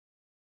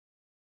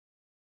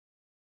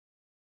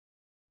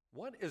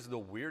What is the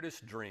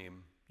weirdest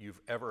dream you've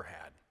ever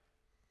had?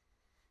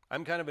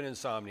 I'm kind of an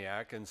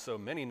insomniac, and so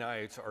many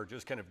nights are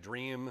just kind of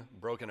dream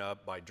broken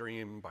up by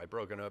dream by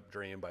broken up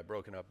dream by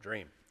broken up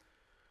dream.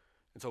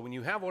 And so when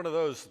you have one of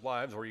those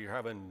lives where you're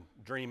having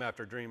dream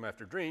after dream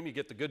after dream, you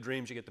get the good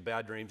dreams, you get the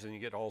bad dreams, and you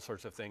get all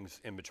sorts of things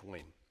in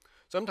between.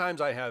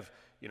 Sometimes I have,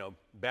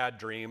 bad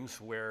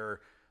dreams where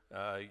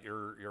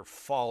you're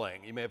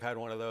falling. You may have had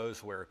one of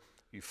those where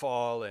you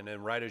fall, and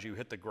then right as you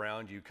hit the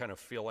ground, you kind of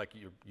feel like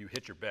you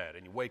hit your bed,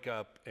 and you wake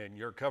up, and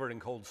you're covered in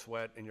cold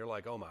sweat, and you're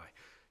like, oh my,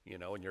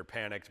 and you're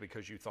panicked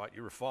because you thought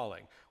you were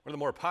falling. One of the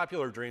more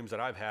popular dreams that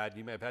I've had,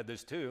 you may have had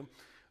this too,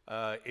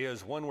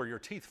 is one where your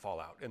teeth fall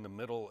out in the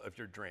middle of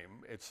your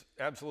dream. It's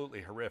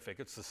absolutely horrific.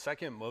 It's the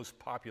second most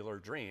popular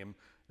dream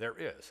there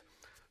is.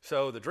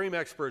 So the dream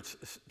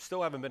experts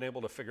still haven't been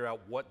able to figure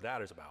out what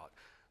that is about,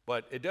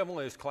 but it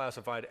definitely is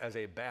classified as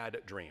a bad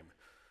dream.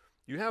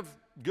 You have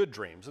good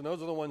dreams, and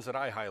those are the ones that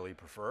I highly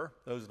prefer.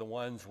 Those are the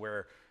ones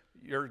where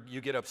you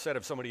get upset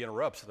if somebody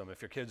interrupts them,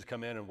 if your kids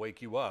come in and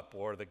wake you up,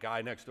 or the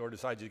guy next door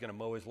decides he's going to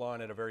mow his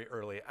lawn at a very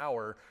early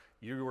hour.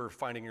 You were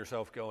finding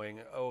yourself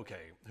going,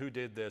 okay, who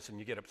did this? And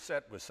you get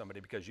upset with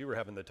somebody because you were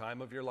having the time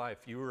of your life.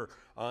 You were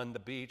on the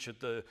beach at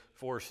the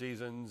Four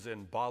Seasons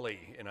in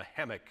Bali in a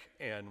hammock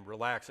and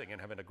relaxing and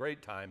having a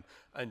great time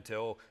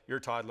until your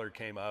toddler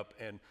came up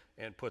and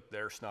put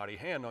their snotty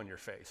hand on your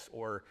face.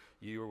 Or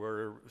you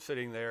were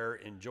sitting there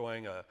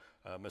enjoying a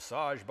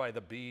massage by the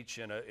beach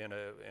in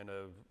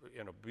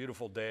a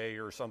beautiful day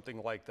or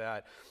something like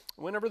that.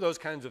 Whenever those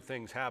kinds of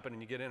things happen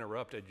and you get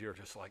interrupted, you're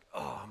just like,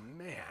 oh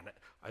man,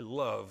 I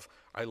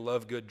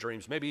love good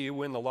dreams. Maybe you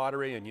win the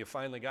lottery and you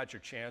finally got your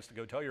chance to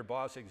go tell your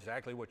boss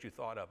exactly what you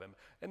thought of him,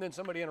 and then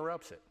somebody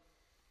interrupts it.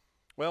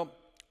 Well,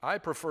 I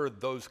prefer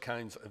those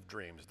kinds of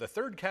dreams. The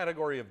third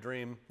category of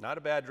dream, not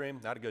a bad dream,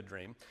 not a good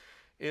dream,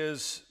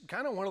 is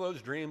kind of one of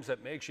those dreams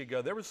that makes you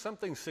go, there was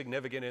something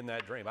significant in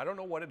that dream. I don't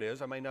know what it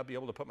is. I might not be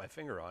able to put my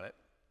finger on it,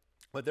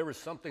 but there was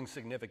something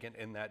significant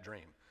in that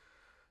dream.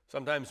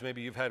 Sometimes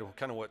maybe you've had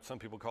kind of what some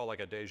people call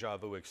like a deja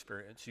vu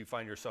experience. You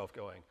find yourself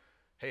going,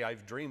 hey,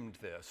 I've dreamed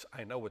this.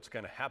 I know what's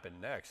going to happen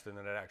next, and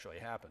then it actually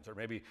happens. Or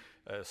maybe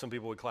some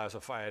people would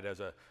classify it as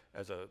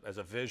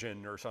a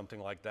vision or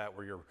something like that,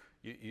 where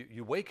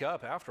you wake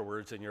up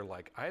afterwards and you're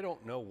like, I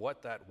don't know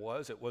what that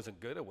was. It wasn't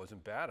good. It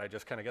wasn't bad. I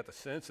just kind of got the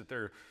sense that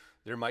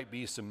there might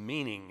be some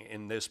meaning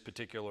in this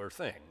particular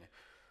thing.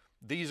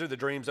 These are the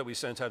dreams that we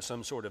sense have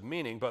some sort of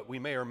meaning, but we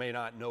may or may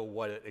not know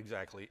what it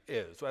exactly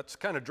is. So that's the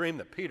kind of dream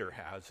that Peter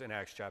has in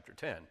Acts chapter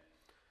 10.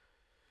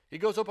 He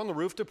goes up on the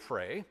roof to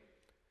pray,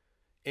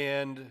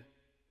 and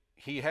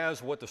he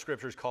has what the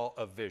scriptures call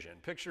a vision.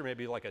 Picture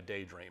maybe like a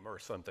daydream or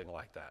something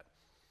like that,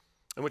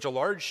 in which a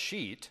large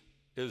sheet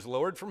is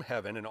lowered from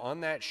heaven, and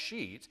on that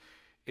sheet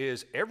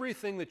is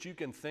everything that you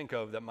can think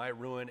of that might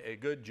ruin a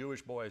good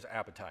Jewish boy's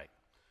appetite.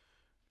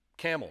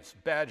 Camels,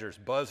 badgers,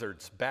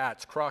 buzzards,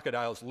 bats,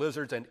 crocodiles,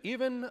 lizards, and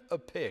even a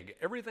pig.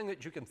 Everything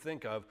that you can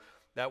think of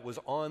that was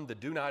on the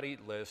do not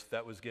eat list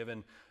that was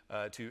given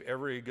to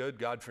every good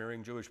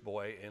God-fearing Jewish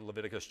boy in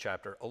Leviticus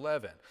chapter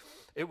 11.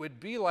 It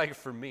would be like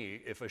for me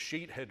if a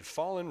sheet had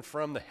fallen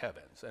from the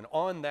heavens, and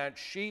on that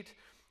sheet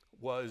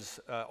was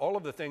all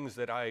of the things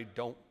that I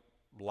don't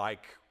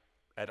like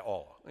at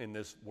all in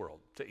this world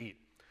to eat.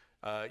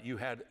 You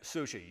had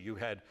sushi, you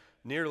had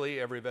nearly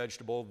every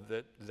vegetable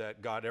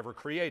that God ever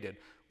created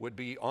would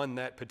be on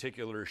that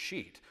particular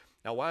sheet.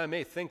 Now, while I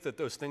may think that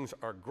those things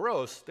are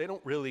gross, they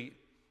don't really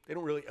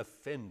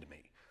offend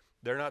me.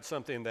 They're not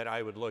something that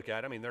I would look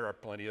at. I mean, there are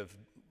plenty of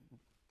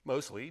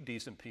mostly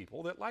decent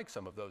people that like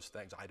some of those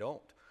things. I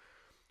don't.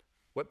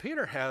 What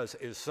Peter has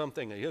is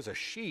something, he has a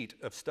sheet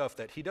of stuff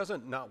that he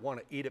doesn't not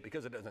want to eat it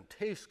because it doesn't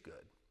taste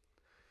good.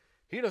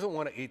 He doesn't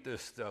want to eat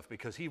this stuff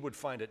because he would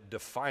find it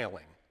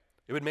defiling.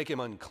 It would make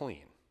him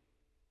unclean.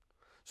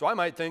 So I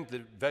might think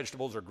that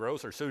vegetables are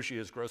gross or sushi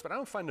is gross, but I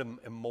don't find them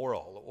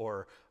immoral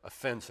or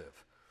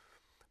offensive.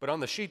 But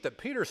on the sheet that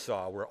Peter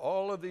saw were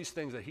all of these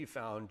things that he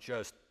found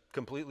just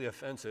completely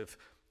offensive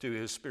to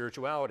his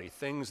spirituality,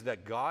 things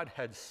that God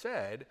had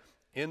said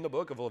in the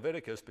book of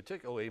Leviticus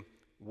particularly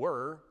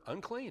were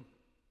unclean.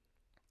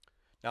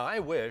 Now I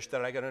wish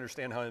that I could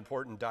understand how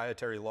important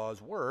dietary laws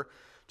were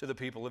to the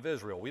people of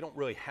Israel. We don't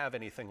really have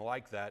anything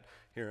like that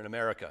here in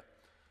America.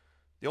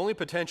 The only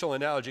potential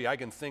analogy I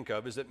can think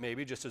of is that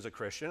maybe just as a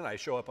Christian, I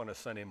show up on a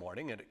Sunday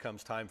morning and it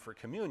comes time for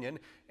communion,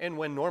 and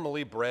when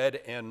normally bread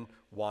and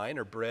wine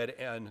or bread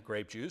and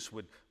grape juice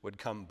would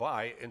come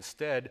by,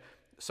 instead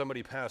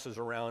somebody passes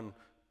around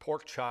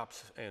pork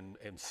chops and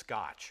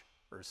scotch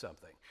or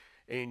something.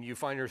 And you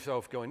find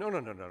yourself going, no,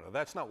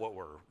 that's not what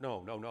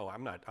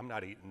I'm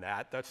not eating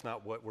that. That's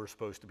not what we're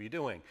supposed to be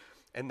doing.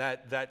 And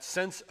that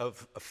sense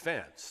of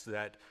offense,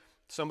 that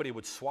somebody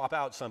would swap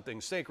out something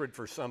sacred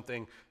for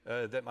something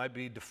that might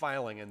be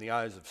defiling in the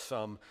eyes of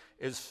some,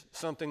 is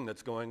something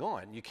that's going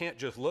on. You can't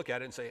just look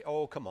at it and say,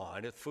 oh, come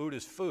on, food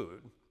is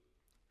food.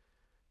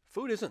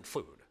 Food isn't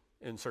food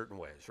in certain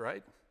ways,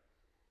 right?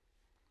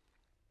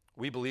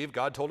 We believe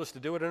God told us to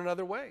do it in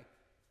another way.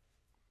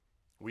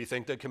 We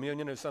think that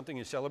communion is something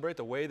you celebrate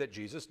the way that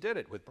Jesus did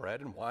it, with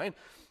bread and wine,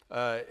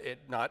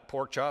 not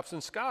pork chops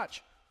and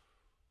scotch.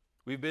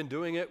 We've been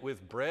doing it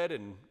with bread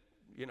and,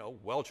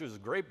 Welch's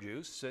grape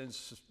juice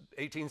since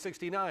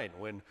 1869,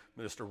 when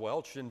Mr.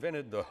 Welch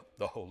invented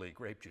the holy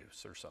grape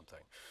juice or something.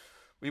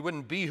 We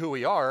wouldn't be who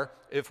we are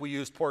if we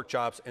used pork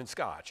chops and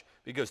scotch,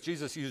 because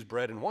Jesus used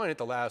bread and wine at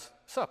the Last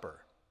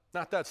Supper,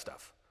 not that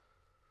stuff.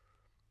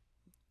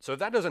 So if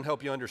that doesn't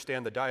help you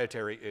understand the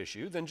dietary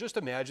issue, then just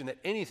imagine that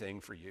anything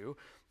for you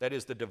that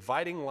is the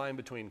dividing line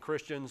between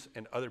Christians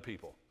and other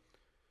people,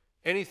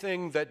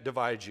 anything that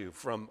divides you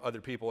from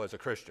other people as a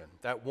Christian,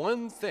 that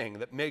one thing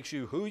that makes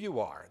you who you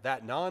are,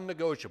 that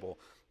non-negotiable,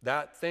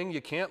 that thing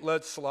you can't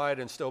let slide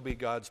and still be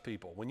God's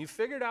people. When you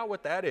figured out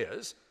what that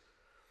is,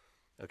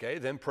 okay,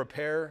 then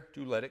prepare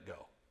to let it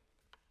go,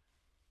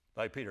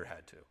 like Peter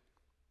had to.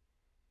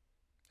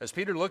 As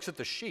Peter looks at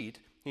the sheet,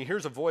 he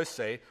hears a voice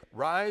say,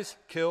 "Rise,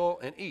 kill,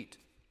 and eat."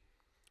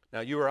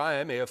 Now, you or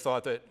I may have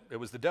thought that it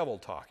was the devil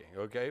talking,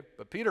 okay?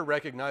 But Peter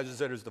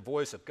recognizes it as the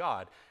voice of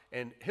God,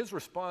 and his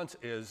response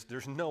is,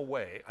 there's no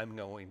way I'm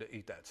going to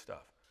eat that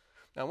stuff.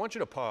 Now, I want you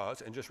to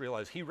pause and just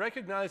realize he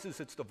recognizes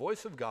it's the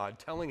voice of God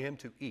telling him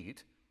to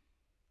eat,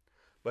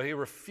 but he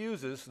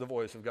refuses the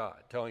voice of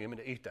God telling him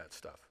to eat that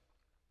stuff.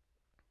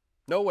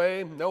 No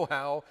way, no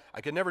how.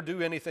 I could never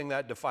do anything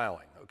that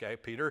defiling, okay?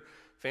 Peter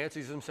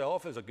fancies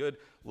himself as a good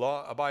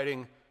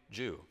law-abiding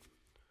Jewish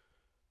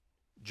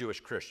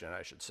Christian,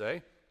 I should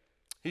say.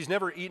 He's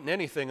never eaten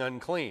anything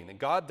unclean. And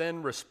God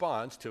then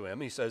responds to him.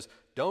 He says,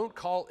 don't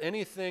call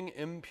anything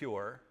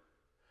impure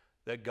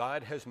that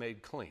God has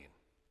made clean.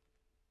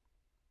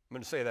 I'm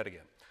going to say that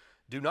again.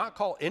 Do not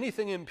call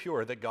anything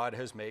impure that God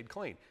has made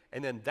clean.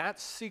 And then that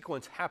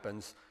sequence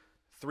happens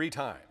 3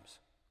 times.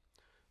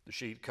 The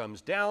sheet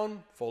comes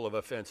down, full of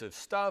offensive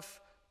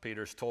stuff.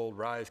 Peter's told,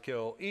 rise,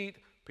 kill, eat.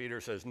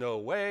 Peter says, no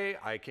way,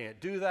 I can't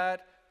do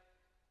that.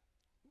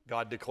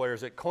 God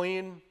declares it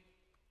clean,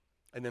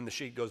 and then the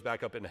sheet goes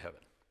back up into heaven.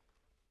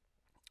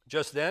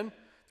 Just then,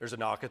 there's a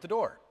knock at the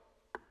door,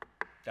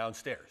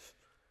 downstairs.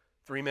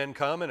 3 men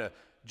come, and a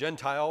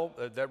Gentile,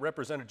 that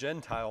represent a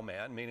Gentile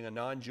man, meaning a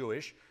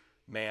non-Jewish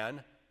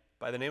man,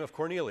 by the name of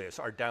Cornelius,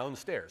 are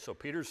downstairs. So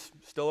Peter's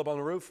still up on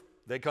the roof.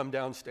 They come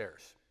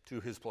downstairs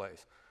to his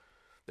place.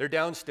 They're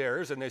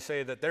downstairs, and they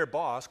say that their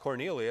boss,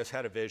 Cornelius,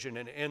 had a vision,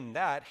 and in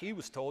that, he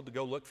was told to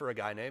go look for a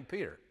guy named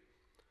Peter.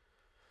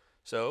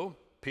 So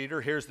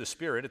Peter hears the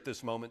Spirit at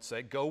this moment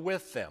say, go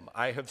with them.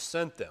 I have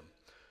sent them.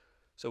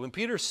 So when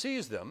Peter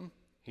sees them,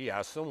 he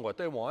asks them what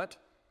they want,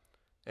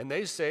 and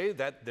they say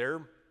that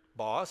their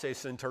boss, a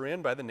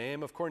centurion by the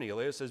name of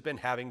Cornelius, has been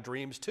having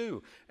dreams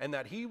too, and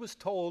that he was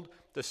told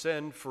to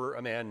send for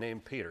a man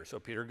named Peter. So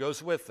Peter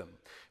goes with them.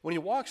 When he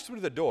walks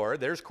through the door,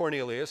 there's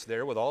Cornelius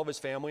there with all of his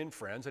family and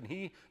friends, and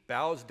he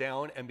bows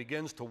down and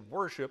begins to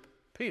worship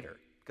Peter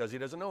because he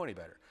doesn't know any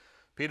better.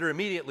 Peter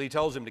immediately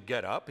tells him to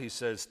get up. He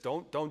says,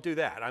 don't do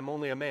that. I'm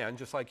only a man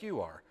just like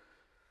you are.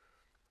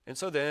 And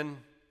so then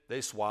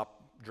they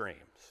swap dreams.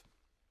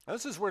 Now,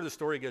 this is where the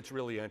story gets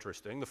really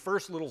interesting. The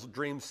first little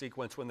dream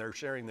sequence when they're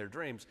sharing their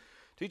dreams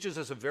teaches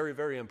us a very,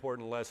 very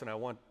important lesson I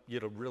want you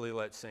to really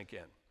let sink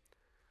in.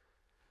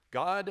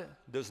 God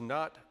does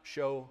not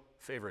show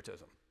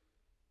favoritism.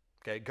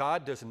 Okay,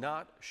 God does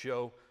not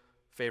show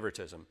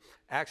favoritism.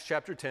 Acts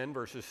chapter 10,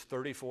 verses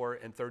 34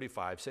 and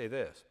 35 say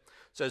this.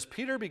 It says,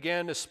 Peter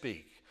began to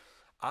speak.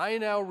 I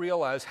now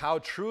realize how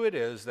true it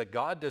is that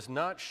God does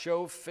not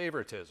show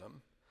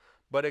favoritism,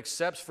 but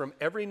accepts from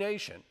every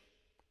nation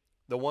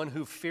the one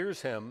who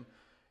fears him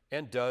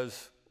and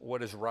does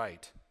what is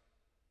right.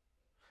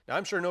 Now,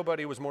 I'm sure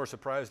nobody was more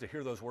surprised to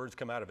hear those words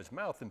come out of his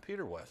mouth than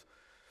Peter was.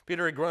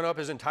 Peter had grown up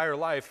his entire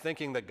life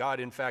thinking that God,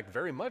 in fact,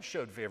 very much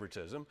showed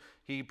favoritism.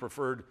 He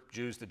preferred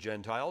Jews to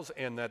Gentiles,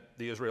 and that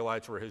the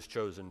Israelites were his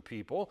chosen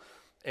people,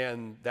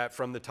 and that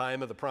from the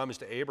time of the promise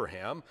to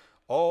Abraham,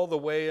 all the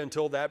way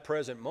until that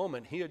present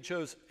moment, he had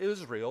chose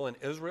Israel and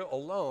Israel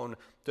alone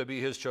to be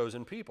his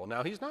chosen people.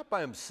 Now, he's not by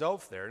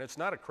himself there, and it's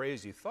not a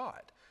crazy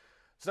thought.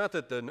 It's not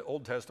that the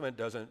Old Testament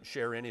doesn't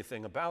share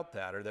anything about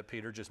that or that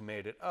Peter just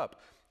made it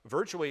up.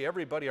 Virtually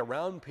everybody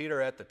around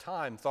Peter at the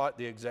time thought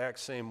the exact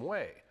same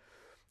way.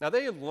 Now,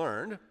 they had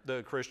learned,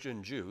 the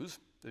Christian Jews,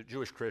 the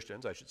Jewish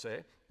Christians, I should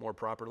say, more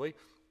properly,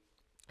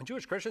 and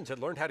Jewish Christians had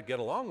learned how to get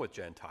along with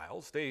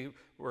Gentiles. They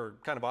were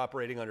kind of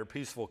operating under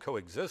peaceful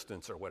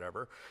coexistence or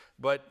whatever,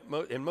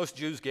 and most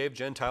Jews gave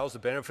Gentiles the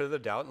benefit of the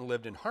doubt and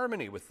lived in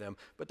harmony with them,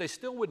 but they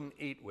still wouldn't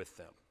eat with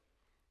them.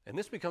 And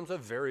this becomes a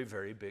very,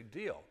 very big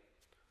deal.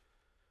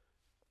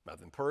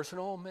 Nothing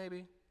personal,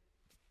 maybe.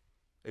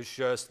 It's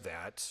just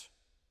that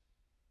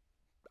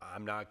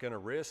I'm not going to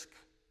risk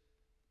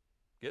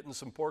getting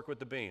some pork with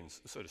the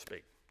beans, so to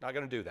speak. Not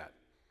going to do that.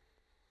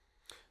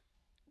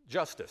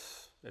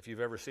 Justice. If you've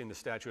ever seen the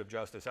statue of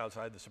Justice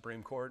outside the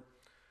Supreme Court,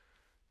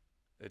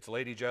 it's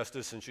Lady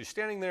Justice, and she's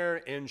standing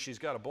there, and she's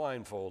got a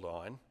blindfold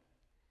on.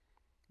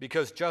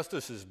 because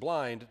justice is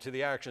blind to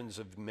the actions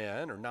of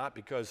men, or not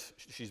because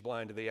she's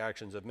blind to the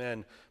actions of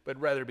men, but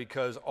rather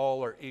because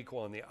all are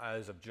equal in the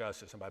eyes of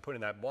justice. And by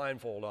putting that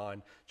blindfold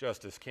on,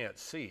 justice can't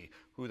see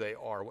who they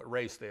are, what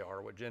race they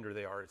are, what gender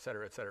they are, et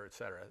cetera, et cetera, et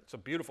cetera. It's a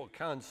beautiful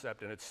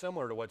concept, and it's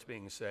similar to what's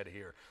being said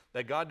here,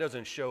 that God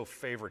doesn't show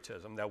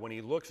favoritism, that when he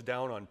looks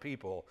down on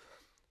people,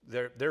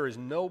 there is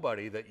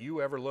nobody that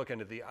you ever look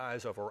into the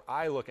eyes of, or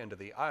I look into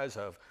the eyes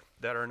of,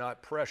 that are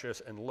not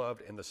precious and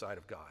loved in the sight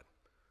of God.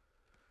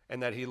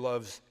 And that he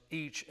loves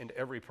each and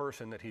every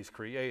person that he's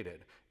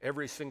created,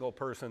 every single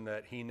person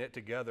that he knit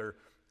together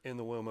in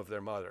the womb of their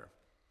mother.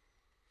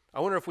 I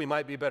wonder if we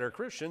might be better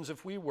Christians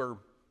if we were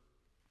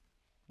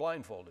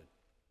blindfolded,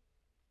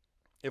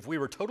 if we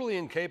were totally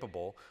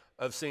incapable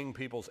of seeing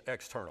people's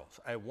externals.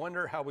 I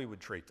wonder how we would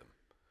treat them.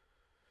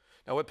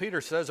 Now, what Peter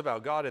says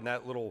about God in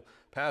that little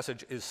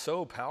passage is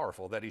so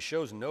powerful that he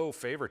shows no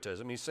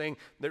favoritism. He's saying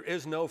there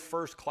is no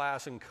first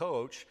class and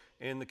coach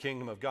in the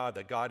kingdom of God,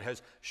 that God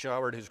has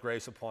showered his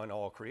grace upon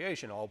all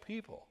creation, all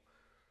people.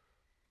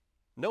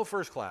 No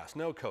first class,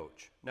 no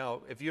coach.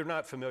 Now, if you're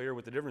not familiar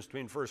with the difference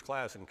between first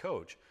class and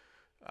coach,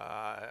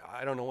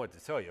 I don't know what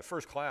to tell you.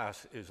 First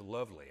class is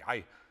lovely.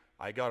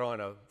 I got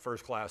on a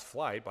first class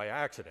flight by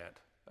accident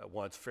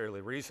once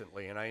fairly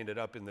recently, and I ended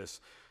up in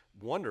this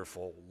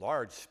wonderful,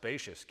 large,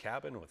 spacious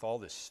cabin with all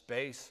this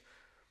space,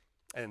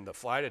 and the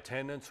flight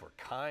attendants were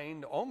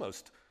kind,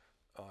 almost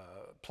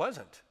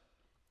pleasant.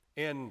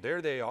 And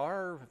there they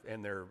are,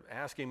 and they're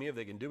asking me if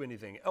they can do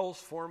anything else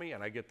for me,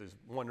 and I get this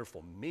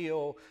wonderful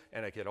meal,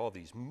 and I get all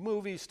these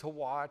movies to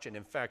watch, and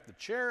in fact, the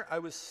chair I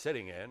was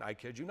sitting in, I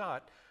kid you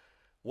not,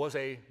 was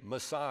a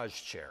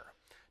massage chair.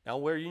 Now,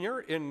 where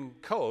you're in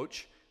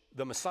coach,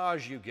 the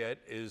massage you get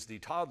is the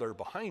toddler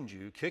behind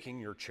you kicking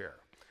your chair.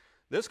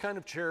 This kind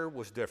of chair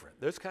was different.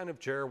 This kind of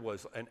chair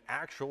was an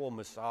actual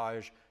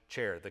massage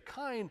chair, the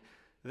kind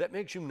that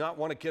makes you not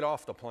want to get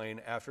off the plane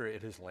after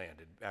it has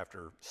landed.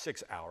 After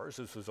 6 hours,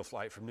 this was a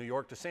flight from New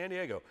York to San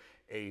Diego,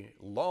 a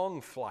long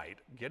flight,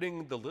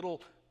 getting the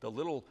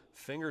little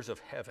fingers of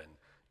heaven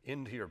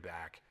into your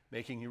back,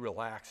 making you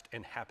relaxed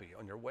and happy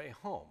on your way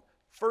home.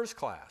 First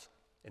class.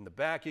 In the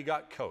back, you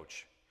got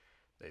coach.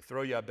 They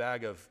throw you a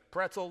bag of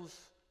pretzels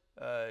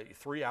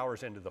 3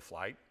 hours into the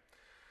flight.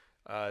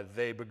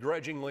 They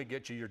begrudgingly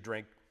get you your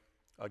drink.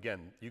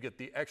 Again, you get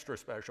the extra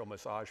special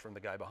massage from the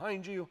guy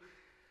behind you,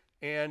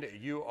 and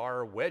you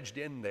are wedged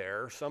in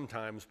there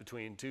sometimes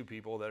between two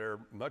people that are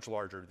much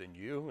larger than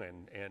you,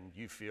 and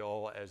you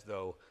feel as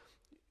though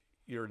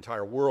your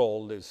entire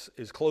world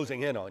is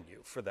closing in on you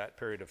for that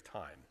period of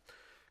time.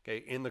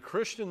 Okay, in the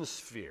Christian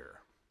sphere,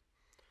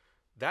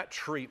 that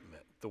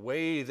treatment, the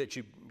way that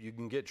you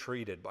can get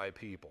treated by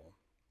people,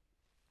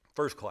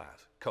 first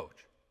class,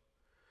 coach,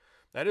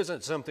 that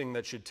isn't something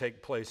that should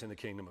take place in the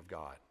kingdom of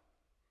God.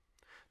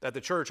 That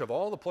the church, of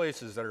all the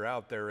places that are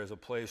out there, is a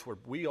place where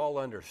we all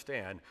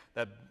understand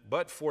that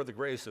but for the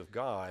grace of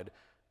God,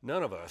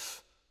 none of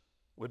us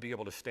would be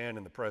able to stand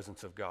in the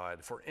presence of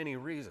God for any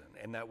reason,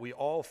 and that we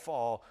all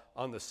fall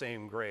on the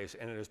same grace,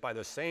 and it is by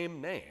the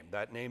same name,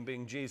 that name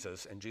being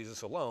Jesus and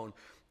Jesus alone,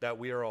 that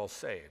we are all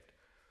saved.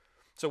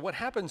 So what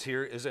happens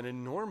here is an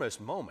enormous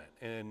moment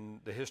in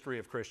the history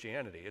of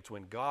Christianity. It's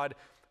when God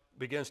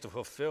begins to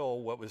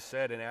fulfill what was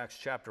said in Acts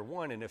chapter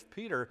 1, and if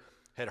Peter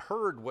had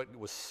heard what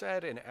was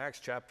said in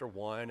Acts chapter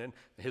 1 and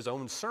his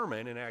own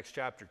sermon in Acts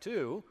chapter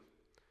 2,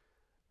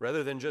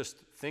 rather than just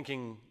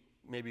thinking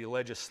maybe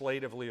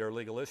legislatively or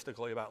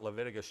legalistically about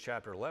Leviticus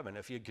chapter 11,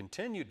 if he had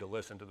continued to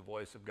listen to the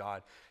voice of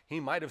God,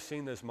 he might have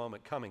seen this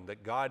moment coming,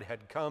 that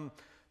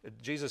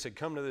Jesus had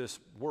come to this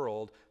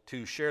world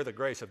to share the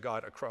grace of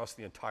God across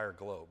the entire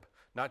globe,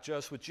 not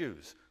just with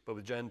Jews, but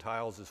with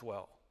Gentiles as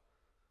well.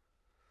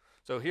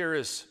 So here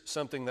is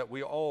something that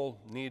we all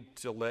need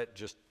to let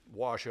just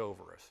wash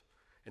over us.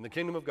 In the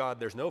kingdom of God,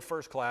 there's no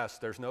first class,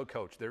 there's no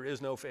coach, there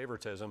is no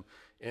favoritism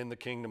in the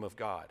kingdom of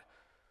God.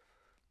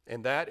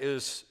 And that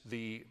is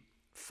the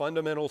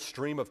fundamental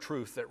stream of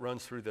truth that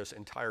runs through this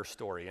entire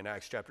story in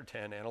Acts chapter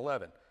 10 and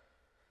 11.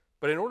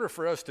 But in order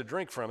for us to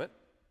drink from it,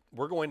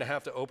 we're going to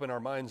have to open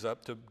our minds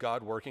up to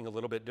God working a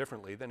little bit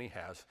differently than he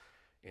has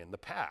in the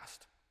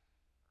past.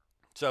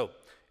 So,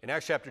 in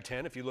Acts chapter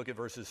 10, if you look at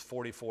verses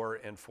 44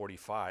 and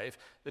 45,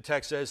 the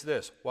text says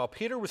this: "While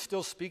Peter was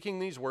still speaking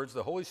these words,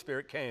 the Holy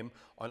Spirit came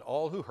on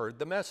all who heard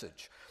the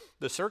message.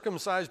 The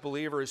circumcised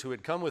believers who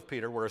had come with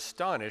Peter were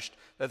astonished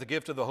that the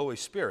gift of the Holy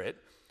Spirit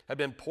had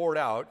been poured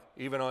out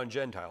even on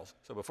Gentiles."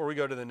 So before we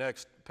go to the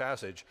next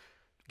passage,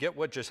 get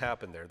what just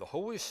happened there. The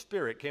Holy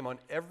Spirit came on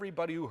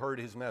everybody who heard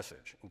his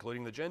message,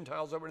 including the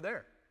Gentiles that were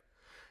there.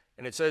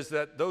 And it says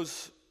that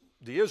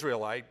the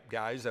Israelite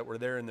guys that were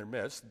there in their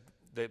midst,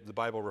 the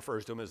Bible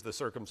refers to them as the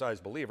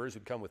circumcised believers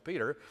who'd come with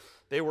Peter,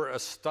 they were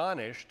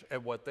astonished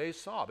at what they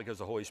saw because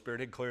the Holy Spirit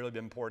had clearly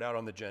been poured out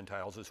on the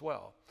Gentiles as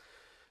well.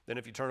 Then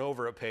if you turn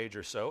over a page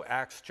or so,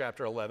 Acts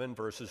chapter 11,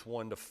 verses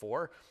 1 to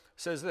 4,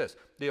 says this: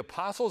 "The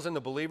apostles and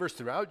the believers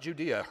throughout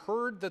Judea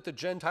heard that the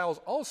Gentiles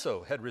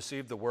also had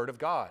received the word of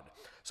God.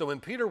 So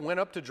when Peter went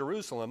up to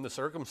Jerusalem, the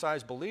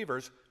circumcised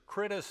believers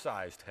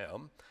criticized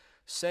him,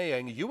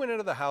 saying, "You went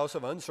into the house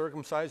of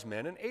uncircumcised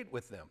men and ate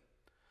with them."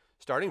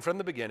 Starting from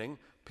the beginning,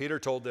 Peter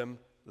told them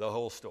the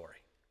whole story.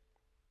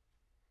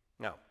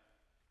 Now,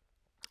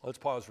 let's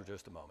pause for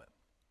just a moment.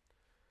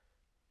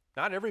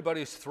 Not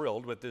everybody's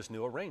thrilled with this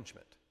new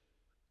arrangement,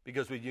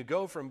 because when you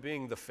go from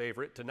being the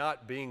favorite to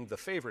not being the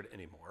favorite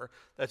anymore,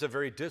 that's a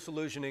very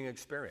disillusioning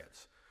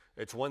experience.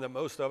 It's one that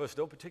most of us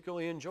don't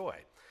particularly enjoy,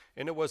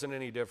 and it wasn't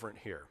any different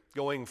here.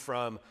 Going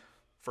from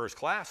first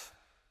class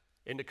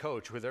into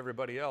coach with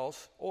everybody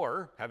else,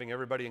 or having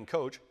everybody in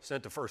coach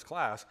sent to first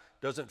class,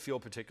 doesn't feel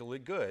particularly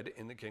good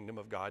in the kingdom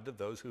of God to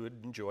those who had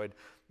enjoyed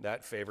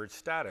that favored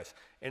status.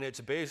 And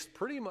it's based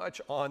pretty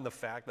much on the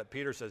fact that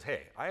Peter says,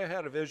 hey, I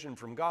had a vision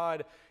from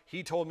God.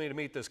 He told me to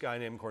meet this guy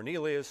named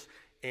Cornelius.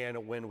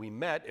 And when we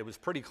met, it was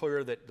pretty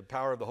clear that the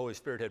power of the Holy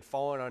Spirit had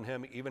fallen on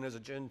him, even as a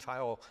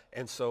Gentile.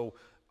 And so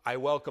I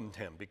welcomed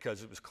him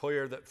because it was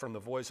clear that from the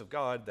voice of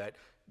God that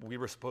we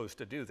were supposed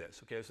to do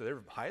this. Okay, so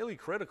they're highly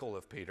critical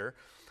of Peter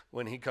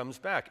when he comes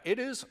back. It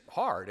is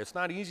hard. It's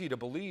not easy to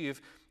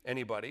believe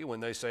anybody when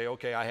they say,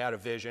 okay, I had a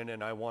vision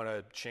and I want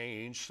to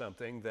change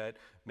something that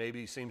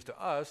maybe seems to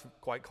us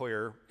quite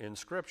clear in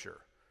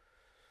Scripture.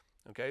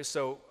 Okay,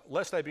 so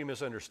lest I be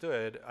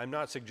misunderstood, I'm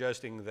not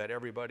suggesting that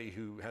everybody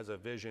who has a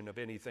vision of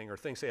anything or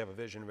thinks they have a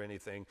vision of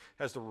anything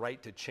has the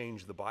right to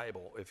change the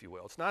Bible, if you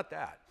will. It's not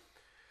that.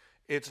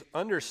 It's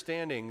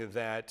understanding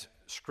that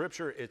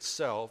Scripture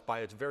itself,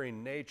 by its very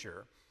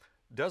nature,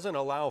 doesn't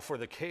allow for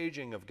the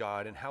caging of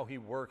God and how he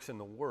works in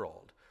the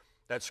world.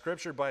 That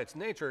Scripture, by its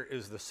nature,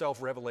 is the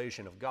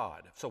self-revelation of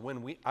God. So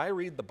when I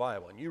read the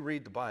Bible and you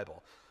read the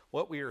Bible,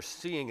 what we are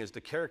seeing is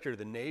the character,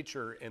 the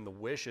nature, and the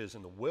wishes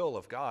and the will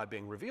of God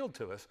being revealed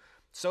to us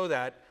so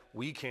that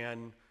we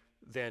can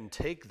then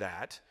take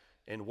that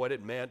and what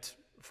it meant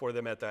for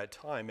them at that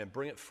time and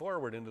bring it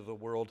forward into the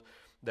world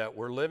that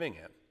we're living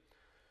in.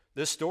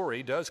 This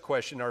story does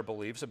question our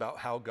beliefs about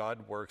how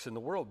God works in the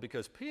world,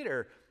 because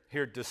Peter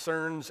here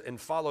discerns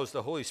and follows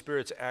the Holy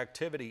Spirit's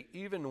activity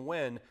even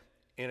when,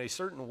 in a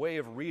certain way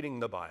of reading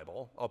the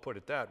Bible, I'll put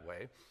it that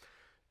way,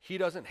 he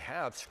doesn't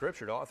have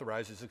Scripture to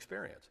authorize his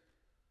experience.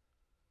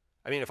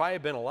 I mean, if I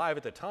had been alive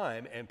at the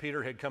time and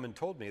Peter had come and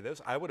told me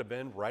this, I would have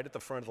been right at the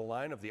front of the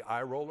line of the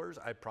eye rollers.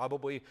 I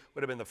probably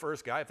would have been the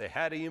first guy. If they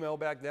had email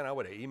back then, I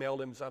would have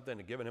emailed him something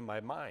and given him my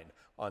mind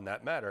on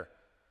that matter.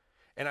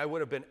 And I would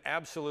have been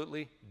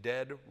absolutely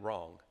dead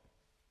wrong.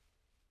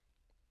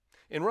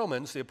 In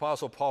Romans, the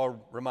Apostle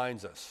Paul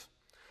reminds us,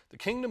 the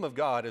kingdom of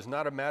God is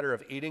not a matter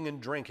of eating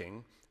and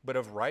drinking, but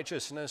of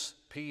righteousness,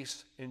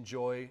 peace, and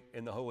joy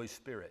in the Holy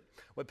Spirit.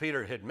 What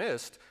Peter had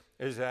missed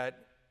is that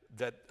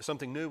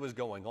something new was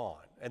going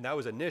on, and that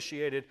was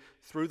initiated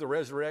through the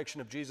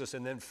resurrection of Jesus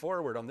and then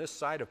forward on this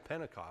side of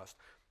Pentecost,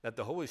 that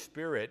the Holy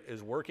Spirit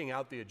is working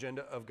out the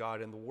agenda of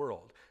God in the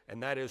world,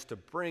 and that is to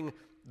bring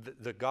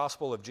the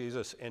gospel of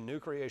Jesus and new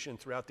creation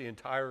throughout the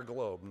entire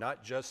globe,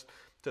 not just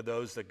to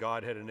those that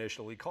God had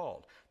initially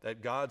called.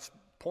 That God's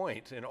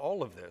point in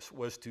all of this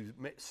was to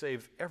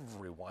save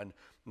everyone,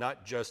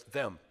 not just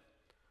them.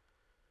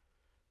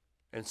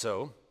 And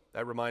so,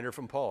 that reminder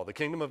from Paul, the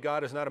kingdom of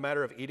God is not a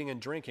matter of eating and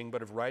drinking,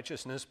 but of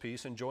righteousness,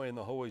 peace, and joy in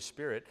the Holy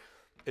Spirit.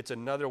 It's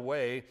another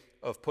way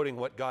of putting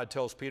what God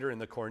tells Peter in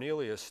the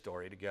Cornelius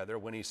story together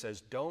when he says,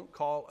 don't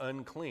call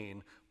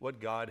unclean what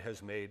God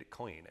has made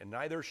clean. And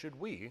neither should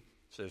we,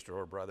 sister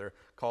or brother,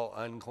 call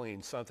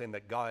unclean something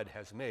that God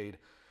has made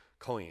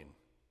clean.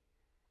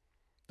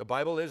 The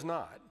Bible is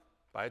not,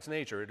 by its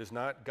nature, it is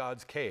not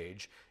God's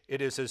cage.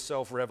 It is his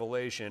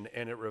self-revelation,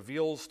 and it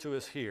reveals to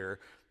us here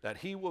that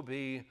he will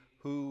be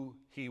who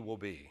he will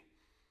be.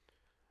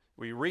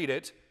 We read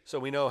it so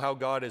we know how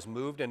God has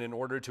moved, and in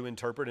order to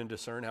interpret and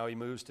discern how he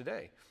moves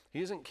today.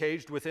 He isn't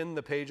caged within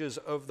the pages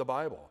of the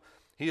Bible.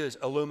 He is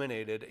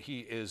illuminated, he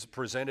is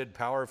presented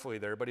powerfully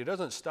there, but he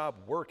doesn't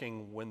stop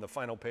working when the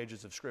final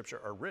pages of Scripture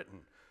are written.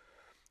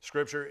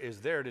 Scripture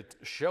is there to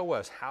show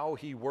us how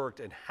he worked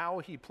and how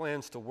he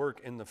plans to work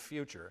in the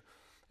future.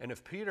 And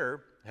if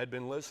Peter had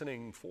been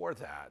listening for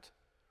that,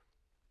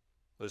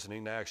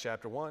 listening to Acts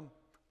chapter 1,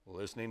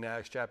 listening to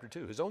Acts chapter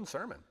 2, his own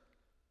sermon,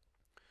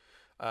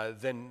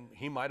 then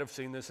he might have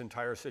seen this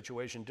entire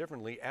situation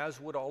differently, as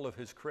would all of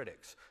his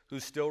critics, who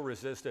still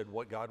resisted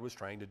what God was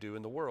trying to do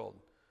in the world.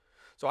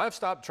 So I've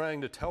stopped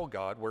trying to tell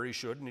God where he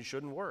should and he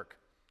shouldn't work.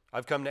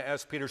 I've come to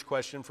ask Peter's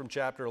question from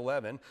chapter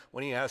 11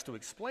 when he has to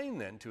explain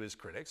then to his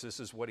critics. This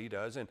is what he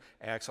does in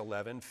Acts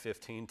 11,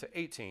 15 to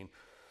 18.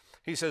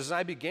 He says, as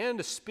I began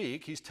to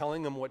speak, he's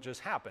telling them what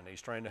just happened.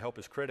 He's trying to help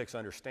his critics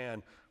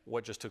understand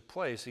what just took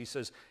place. He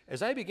says,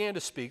 as I began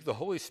to speak, the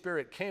Holy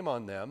Spirit came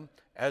on them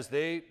as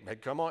he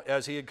had come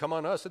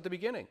on us at the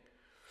beginning.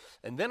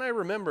 And then I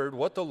remembered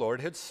what the Lord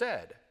had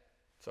said.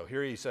 So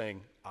here he's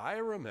saying, I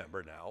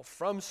remember now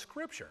from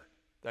Scripture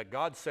that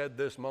God said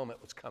this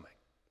moment was coming.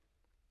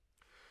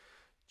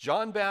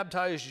 John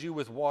baptized you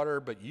with water,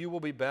 but you will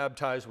be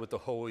baptized with the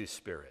Holy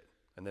Spirit.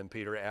 And then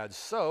Peter adds,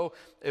 so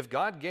if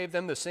God gave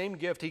them the same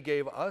gift he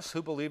gave us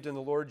who believed in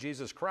the Lord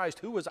Jesus Christ,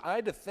 who was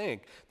I to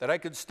think that I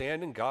could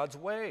stand in God's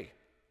way?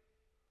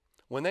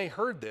 When they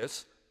heard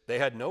this, they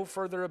had no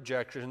further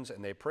objections,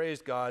 and they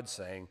praised God,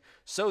 saying,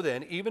 "So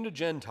then, even to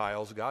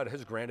Gentiles, God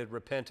has granted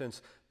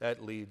repentance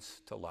that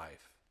leads to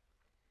life."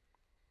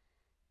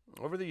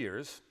 Over the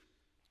years,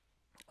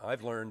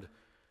 I've learned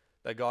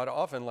that God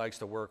often likes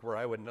to work where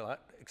I would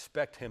not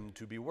expect him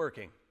to be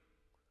working.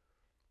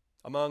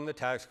 Among the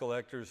tax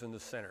collectors and the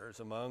sinners,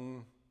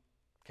 among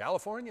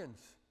Californians.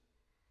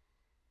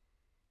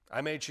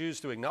 I may choose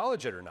to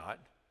acknowledge it or not,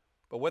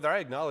 but whether I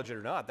acknowledge it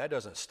or not, that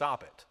doesn't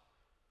stop it.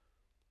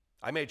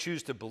 I may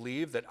choose to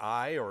believe that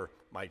I or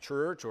my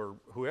church or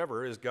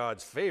whoever is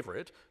God's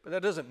favorite, but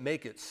that doesn't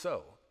make it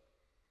so.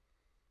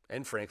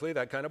 And frankly,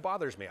 that kind of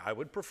bothers me. I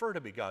would prefer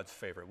to be God's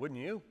favorite, wouldn't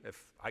you?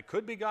 If I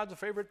could be God's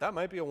favorite, that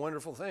might be a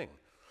wonderful thing.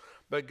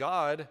 But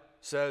God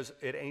says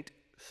it ain't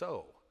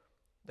so,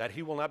 that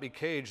he will not be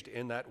caged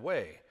in that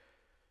way,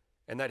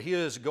 and that he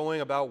is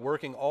going about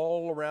working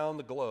all around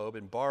the globe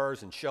in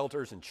bars and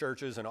shelters and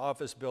churches and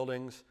office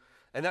buildings.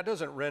 And that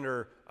doesn't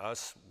render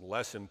us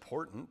less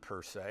important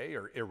per se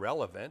or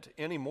irrelevant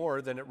any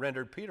more than it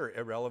rendered Peter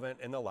irrelevant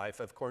in the life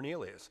of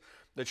Cornelius.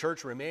 The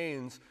church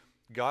remains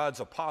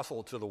God's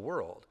apostle to the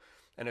world,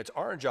 and it's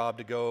our job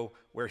to go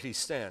where he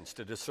stands,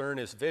 to discern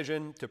his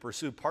vision, to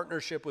pursue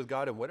partnership with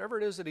God in whatever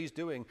it is that he's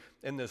doing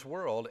in this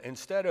world,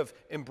 instead of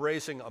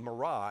embracing a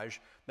mirage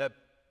that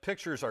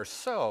pictures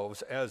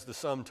ourselves as the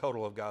sum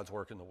total of God's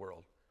work in the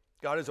world.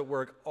 God is at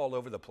work all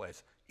over the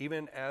place,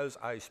 even as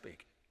I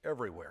speak,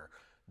 everywhere,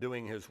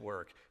 doing his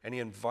work, and he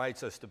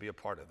invites us to be a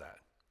part of that.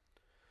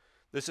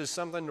 This is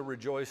something to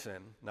rejoice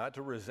in, not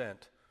to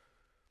resent.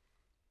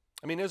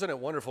 I mean, isn't it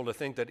wonderful to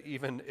think that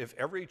even if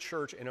every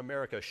church in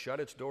America shut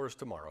its doors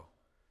tomorrow,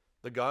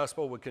 the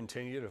gospel would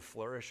continue to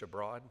flourish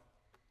abroad?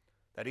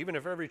 That even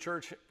if every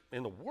church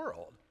in the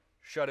world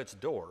shut its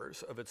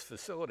doors of its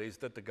facilities,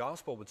 that the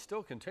gospel would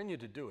still continue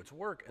to do its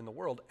work in the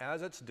world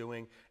as it's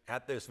doing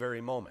at this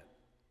very moment.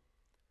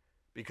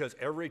 Because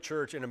every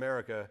church in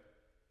America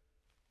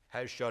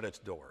has shut its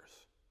doors.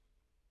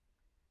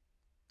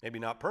 Maybe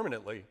not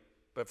permanently,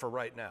 but for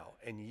right now.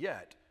 And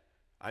yet,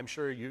 I'm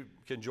sure you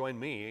can join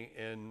me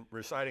in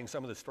reciting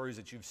some of the stories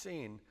that you've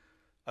seen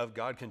of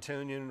God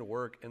continuing to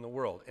work in the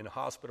world, in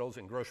hospitals,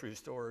 in grocery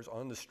stores,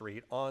 on the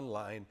street,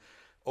 online,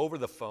 over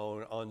the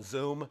phone, on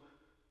Zoom.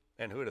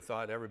 And who would have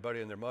thought everybody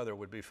and their mother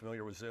would be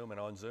familiar with Zoom and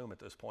on Zoom at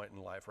this point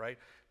in life, right?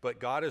 But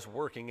God is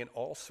working in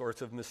all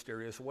sorts of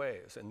mysterious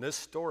ways. And this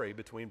story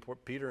between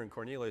Peter and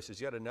Cornelius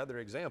is yet another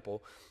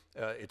example.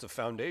 It's a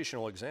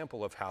foundational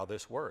example of how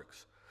this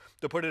works.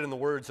 To put it in the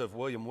words of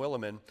William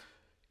Willimon,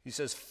 he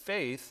says,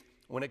 faith,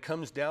 when it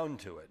comes down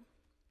to it,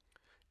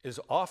 is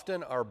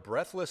often our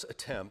breathless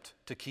attempt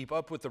to keep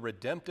up with the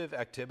redemptive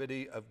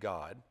activity of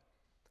God,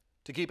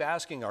 to keep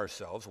asking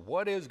ourselves,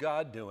 what is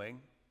God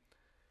doing?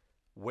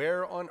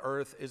 Where on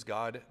earth is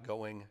God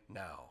going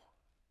now?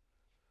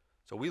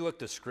 So we look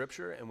to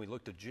Scripture and we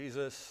look to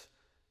Jesus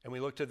and we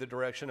look to the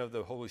direction of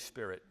the Holy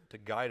Spirit to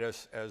guide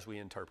us as we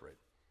interpret.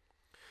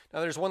 Now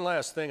there's one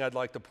last thing I'd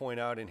like to point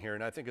out in here,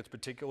 and I think it's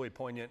particularly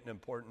poignant and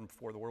important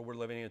for the world we're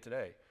living in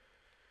today.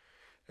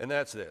 And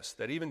that's this,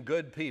 that even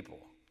good people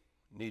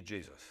need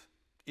Jesus.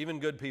 Even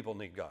good people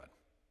need God.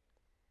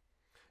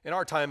 In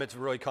our time, it's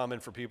really common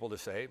for people to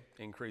say,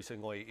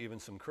 increasingly even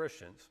some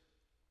Christians,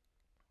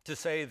 to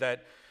say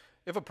that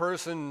if a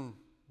person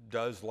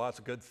does lots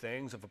of good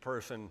things, if a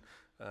person,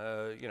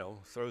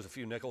 throws a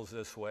few nickels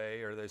this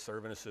way, or they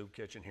serve in a soup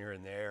kitchen here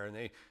and there,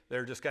 and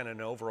they're just kind of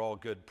an overall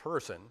good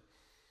person,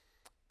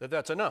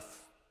 that's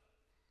enough,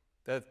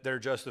 that they're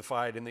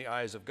justified in the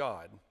eyes of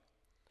God.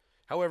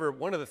 However,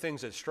 one of the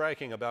things that's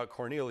striking about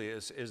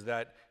Cornelius is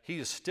that he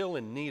is still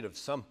in need of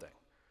something.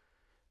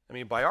 I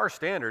mean, by our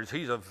standards,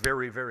 he's a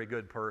very, very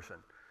good person.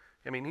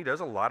 I mean, he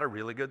does a lot of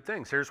really good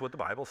things. Here's what the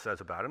Bible says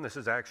about him. This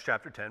is Acts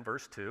chapter 10,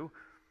 verse 2.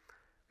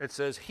 It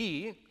says,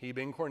 he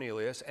being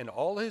Cornelius, and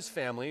all his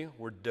family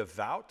were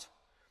devout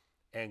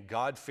and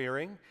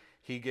God-fearing.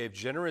 He gave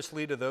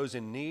generously to those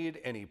in need,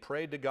 and he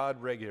prayed to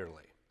God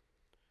regularly.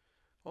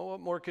 Well,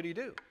 what more could he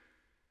do?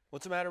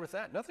 What's the matter with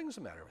that? Nothing's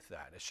the matter with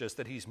that. It's just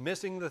that he's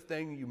missing the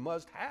thing you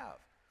must have.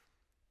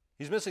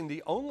 He's missing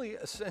the only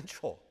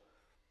essential.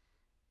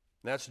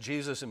 And that's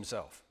Jesus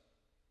himself.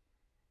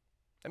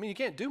 I mean, you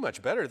can't do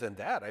much better than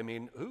that. I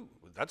mean,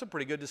 that's a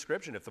pretty good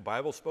description. If the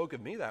Bible spoke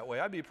of me that way,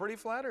 I'd be pretty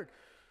flattered.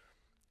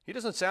 He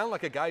doesn't sound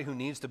like a guy who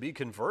needs to be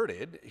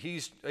converted.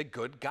 He's a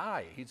good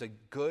guy. He's a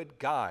good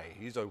guy.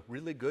 He's a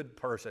really good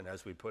person,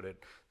 as we put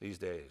it these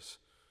days.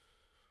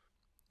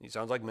 He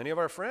sounds like many of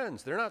our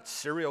friends. They're not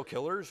serial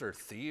killers or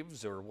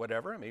thieves or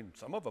whatever. I mean,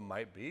 some of them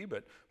might be,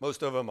 but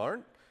most of them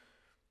aren't.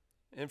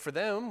 And for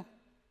them,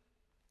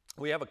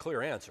 we have a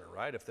clear answer,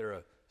 right? If they're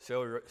a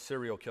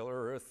serial killer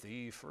or a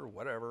thief or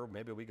whatever,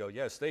 maybe we go,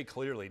 yes, they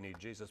clearly need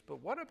Jesus.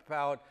 But what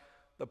about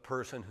the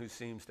person who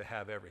seems to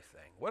have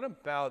everything? What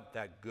about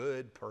that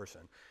good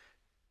person?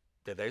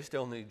 Do they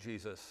still need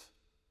Jesus?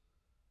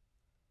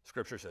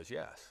 Scripture says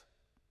yes,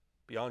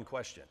 beyond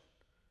question.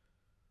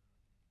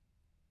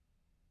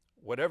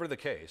 Whatever the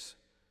case,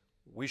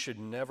 we should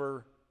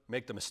never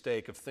make the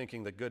mistake of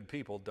thinking that good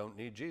people don't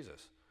need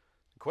Jesus.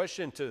 The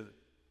question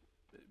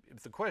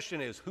If the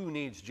question is who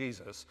needs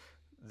Jesus,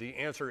 the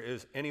answer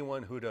is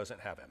anyone who doesn't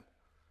have him.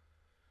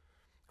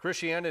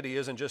 Christianity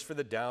isn't just for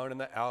the down and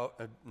the out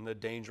and the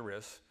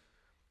dangerous.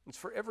 It's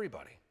for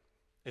everybody.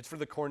 It's for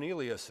the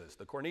Corneliuses,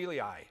 the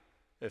Cornelii,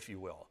 if you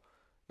will.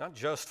 Not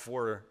just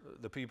for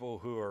the people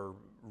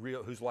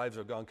whose lives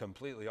have gone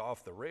completely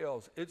off the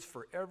rails. It's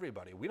for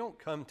everybody. We don't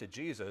come to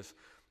Jesus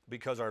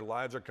because our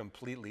lives are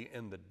completely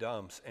in the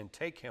dumps and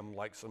take him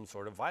like some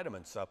sort of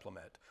vitamin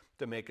supplement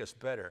to make us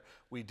better.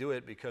 We do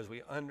it because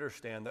we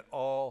understand that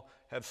all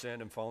have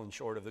sinned and fallen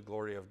short of the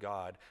glory of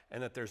God,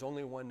 and that there's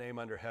only one name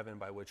under heaven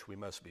by which we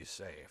must be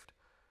saved.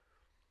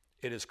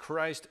 It is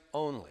Christ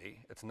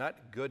only, it's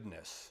not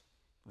goodness,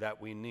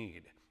 that we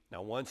need.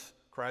 Now, once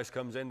Christ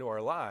comes into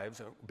our lives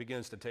and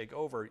begins to take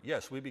over,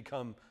 yes, we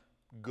become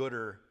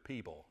gooder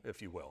people,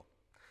 if you will.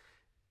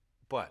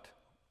 But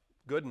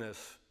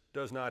goodness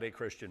does not a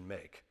Christian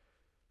make.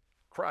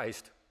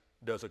 Christ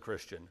does a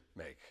Christian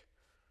make.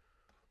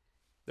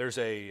 There's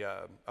a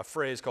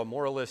phrase called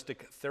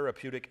moralistic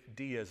therapeutic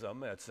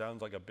deism. That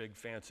sounds like a big,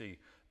 fancy,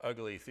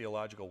 ugly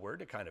theological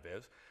word. It kind of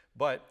is.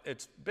 But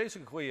it's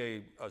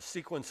basically a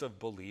sequence of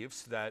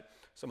beliefs that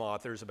some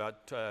authors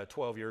about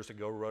 12 years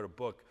ago wrote a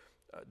book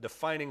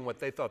defining what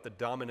they thought the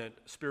dominant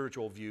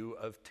spiritual view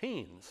of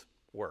teens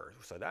were.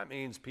 So that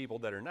means people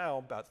that are now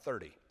about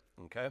 30,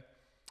 okay?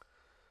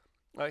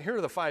 Here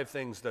are the 5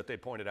 things that they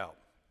pointed out.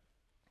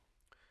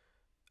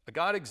 A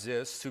God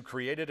exists who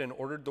created and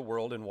ordered the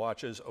world and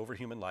watches over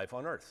human life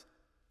on earth.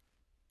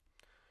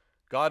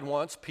 God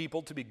wants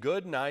people to be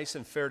good, nice,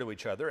 and fair to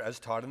each other, as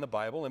taught in the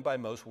Bible and by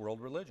most world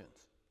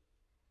religions.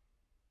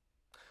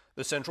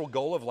 The central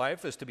goal of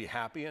life is to be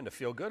happy and to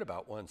feel good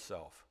about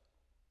oneself.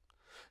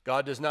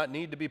 God does not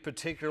need to be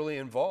particularly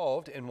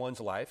involved in one's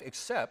life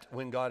except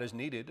when God is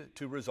needed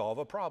to resolve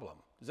a problem.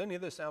 Does any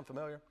of this sound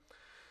familiar?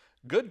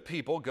 Good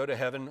people go to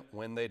heaven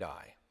when they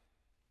die.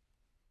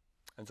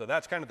 And so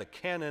that's kind of the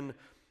canon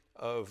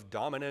of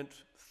dominant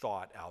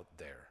thought out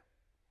there.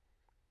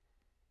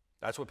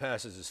 That's what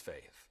passes as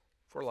faith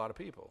for a lot of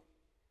people.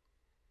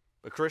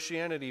 But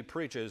Christianity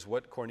preaches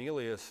what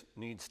Cornelius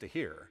needs to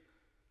hear.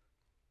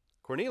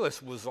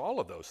 Cornelius was all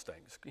of those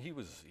things. He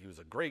was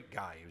a great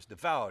guy. He was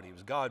devout. He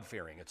was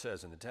God-fearing, it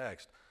says in the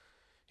text.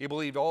 He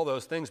believed all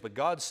those things, but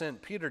God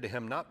sent Peter to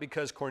him not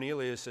because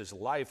Cornelius'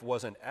 life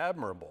wasn't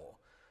admirable,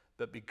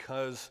 but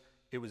because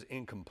it was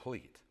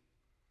incomplete.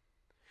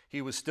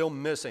 He was still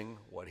missing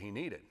what he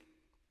needed,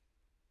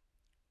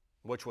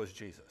 which was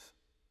Jesus.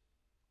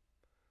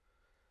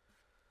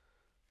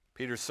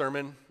 Peter's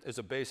sermon is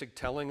a basic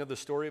telling of the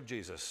story of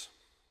Jesus.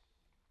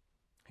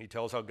 He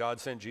tells how God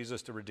sent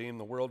Jesus to redeem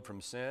the world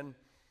from sin,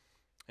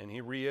 and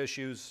he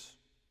reissues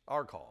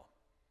our call.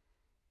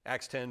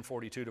 Acts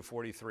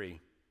 10:42-43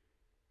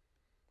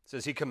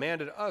 says, he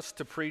commanded us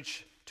to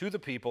preach to the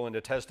people and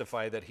to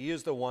testify that he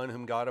is the one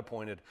whom God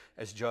appointed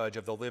as judge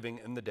of the living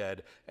and the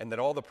dead, and that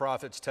all the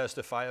prophets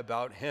testify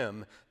about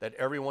him, that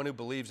everyone who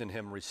believes in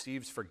him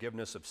receives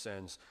forgiveness of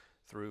sins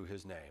through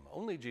his name.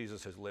 Only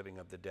Jesus is living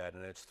of the dead,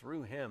 and it's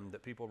through him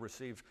that people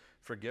receive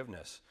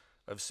forgiveness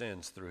of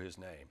sins through his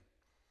name.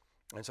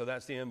 And so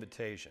that's the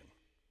invitation.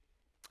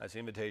 That's the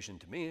invitation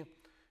to me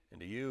and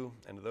to you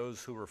and to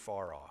those who are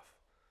far off.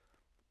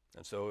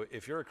 And so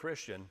if you're a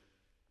Christian,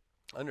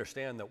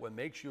 understand that what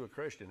makes you a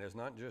Christian is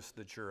not just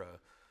that you're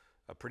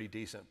a pretty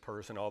decent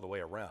person all the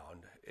way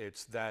around.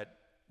 It's that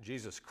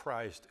Jesus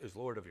Christ is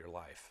Lord of your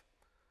life.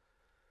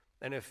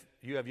 And if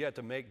you have yet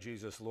to make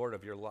Jesus Lord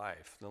of your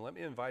life, then let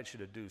me invite you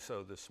to do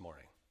so this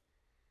morning.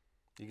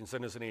 You can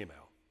send us an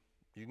email.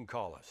 You can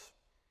call us.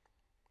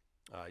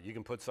 You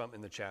can put something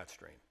in the chat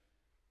stream.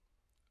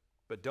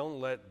 But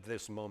don't let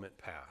this moment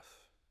pass.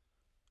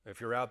 If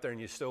you're out there and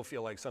you still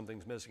feel like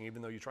something's missing,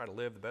 even though you try to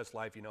live the best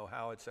life you know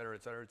how, et cetera,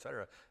 et cetera, et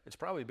cetera, it's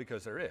probably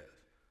because there is.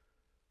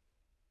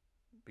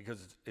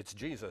 Because it's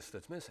Jesus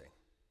that's missing.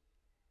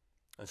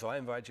 And so I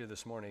invite you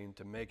this morning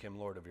to make him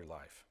Lord of your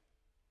life.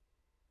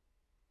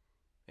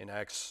 In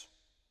Acts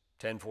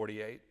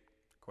 10:48,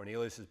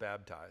 Cornelius is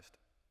baptized.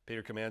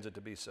 Peter commands it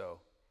to be so.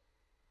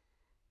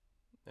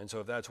 And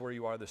so if that's where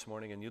you are this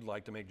morning and you'd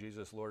like to make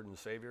Jesus Lord and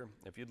Savior,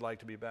 if you'd like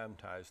to be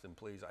baptized, then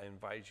please, I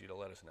invite you to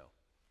let us know.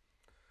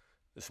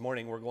 This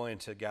morning we're going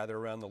to gather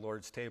around the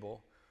Lord's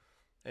table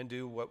and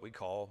do what we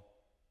call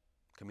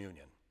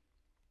communion.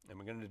 And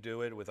we're going to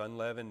do it with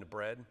unleavened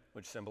bread,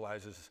 which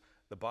symbolizes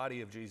the body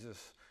of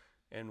Jesus,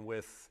 and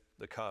with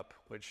the cup,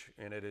 which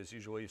in it is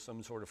usually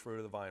some sort of fruit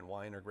of the vine,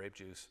 wine or grape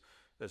juice,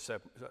 that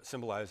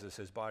symbolizes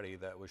his body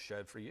that was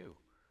shed for you.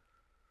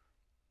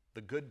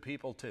 The good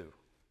people too,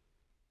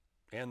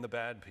 and the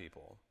bad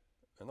people,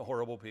 and the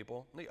horrible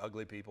people, and the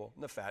ugly people,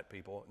 and the fat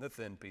people, and the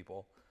thin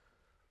people,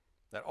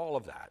 that all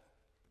of that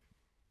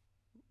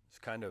is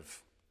kind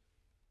of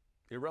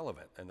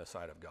irrelevant in the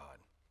sight of God.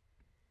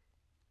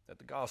 That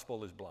the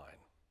gospel is blind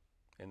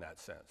in that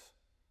sense.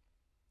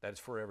 That it's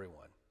for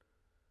everyone.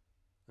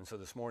 And so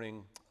this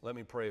morning, let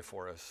me pray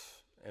for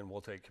us, and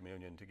we'll take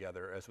communion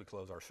together as we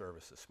close our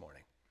service this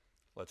morning.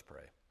 Let's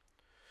pray.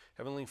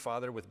 Heavenly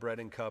Father, with bread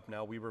and cup,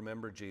 now we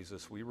remember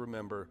Jesus. We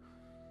remember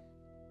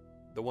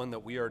the one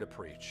that we are to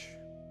preach,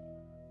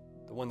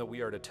 the one that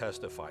we are to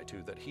testify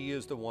to, that he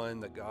is the one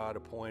that God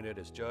appointed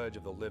as judge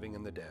of the living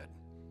and the dead,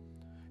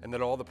 and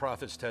that all the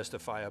prophets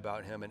testify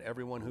about him, and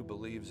everyone who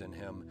believes in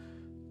him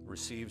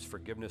receives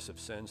forgiveness of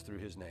sins through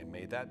his name.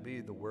 May that be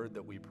the word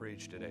that we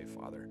preach today,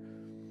 Father.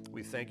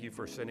 We thank you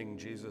for sending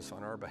Jesus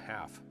on our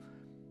behalf.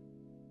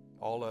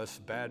 All us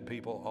bad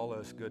people, all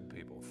us good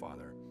people,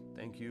 Father.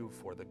 Thank you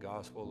for the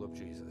gospel of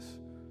Jesus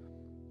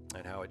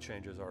and how it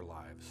changes our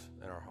lives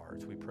and our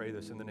hearts. We pray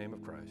this in the name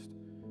of Christ.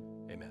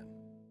 Amen.